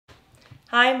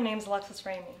Hi, my name's Alexis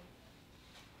Rehme.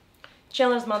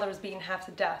 Chandler's mother was beaten half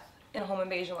to death in a home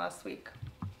invasion last week.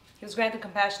 He was granted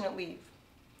compassionate leave.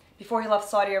 Before he left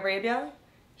Saudi Arabia,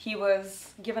 he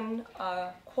was given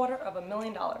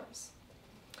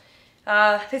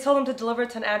 $250,000. They told him to deliver it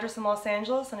to an address in Los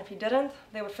Angeles, and if he didn't,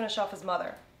 they would finish off his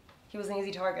mother. He was an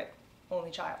easy target,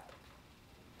 only child.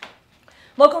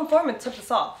 Local informant tipped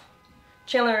us off.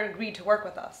 Chandler agreed to work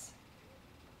with us.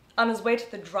 On his way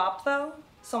to the drop, though,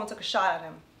 someone took a shot at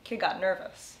him. Kid got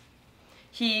nervous.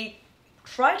 He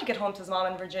tried to get home to his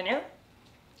mom in Virginia.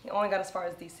 He only got as far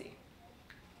as DC.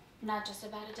 Not just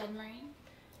about a dead Marine?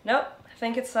 Nope. I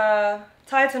think it's tied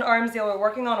to an arms deal we're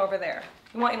working on over there.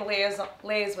 We want you to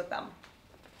liaise with them.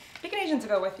 Pick an agent to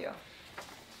go with you.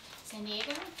 San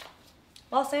Diego?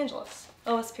 Los Angeles.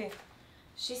 OSP.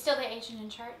 She's still the agent in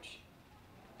charge?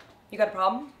 You got a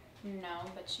problem? No,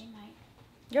 but she might.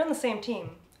 You're on the same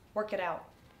team. Work it out.